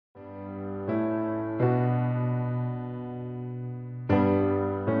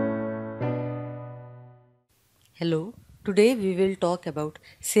Hello, today we will talk about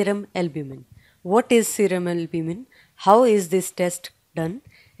serum albumin. What is serum albumin? How is this test done?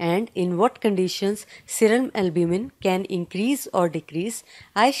 And in what conditions serum albumin can increase or decrease?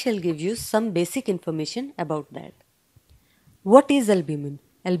 I shall give you some basic information about that. What is albumin?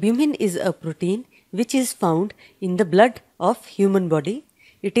 Albumin is a protein which is found in the blood of human body.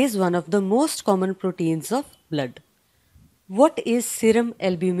 It is one of the most common proteins of blood. What is serum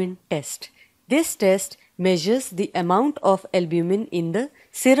albumin test? This test measures the amount of albumin in the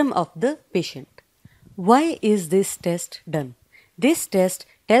serum of the patient. Why is this test done? This test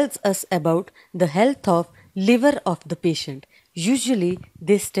tells us about the health of liver of the patient. Usually,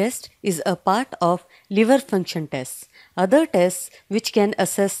 this test is a part of liver function tests. Other tests which can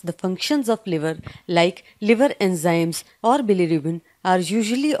assess the functions of liver like liver enzymes or bilirubin are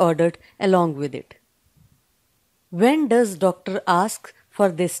usually ordered along with it. When does doctor ask for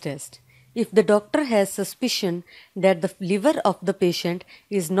this test? If the doctor has suspicion that the liver of the patient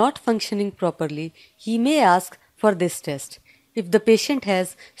is not functioning properly, he may ask for this test. If the patient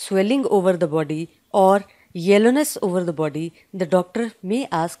has swelling over the body or yellowness over the body, the doctor may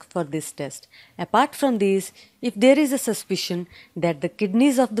ask for this test. Apart from these, if there is a suspicion that the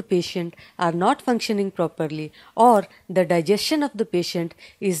kidneys of the patient are not functioning properly or the digestion of the patient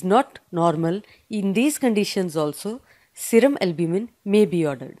is not normal, in these conditions also, serum albumin may be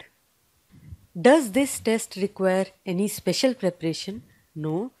ordered. Does this test require any special preparation?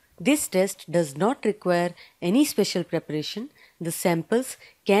 No, this test does not require any special preparation. The samples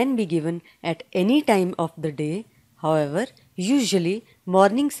can be given at any time of the day. However, usually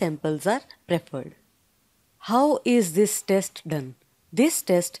morning samples are preferred. How is this test done? This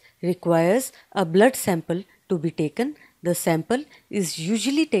test requires a blood sample to be taken. The sample is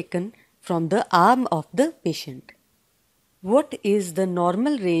usually taken from the arm of the patient. What is the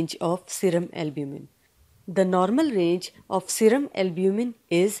normal range of serum albumin? The normal range of serum albumin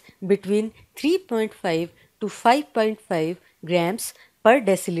is between 3.5 to 5.5 grams per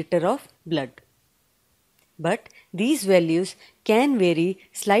deciliter of blood. But these values can vary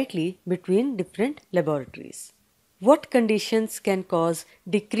slightly between different laboratories. What conditions can cause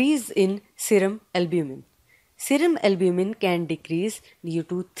decrease in serum albumin? Serum albumin can decrease due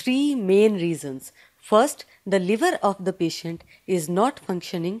to three main reasons. First, the liver of the patient is not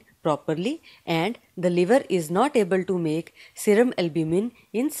functioning properly and the liver is not able to make serum albumin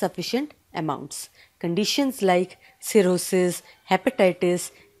in sufficient amounts. Conditions like cirrhosis,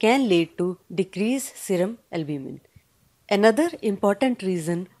 hepatitis can lead to decreased serum albumin. Another important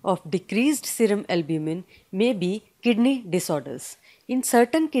reason of decreased serum albumin may be kidney disorders. In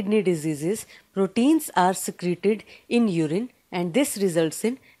certain kidney diseases, proteins are secreted in urine and this results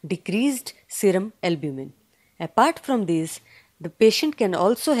in decreased serum albumin. Apart from these, the patient can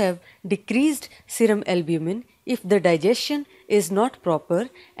also have decreased serum albumin if the digestion is not proper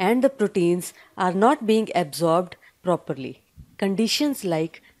and the proteins are not being absorbed properly. Conditions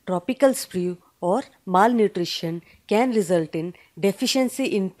like tropical sprue or malnutrition can result in deficiency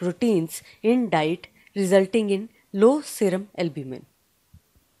in proteins in diet, resulting in low serum albumin.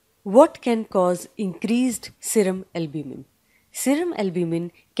 What can cause increased serum albumin? Serum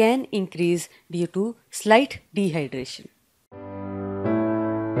albumin can increase due to slight dehydration.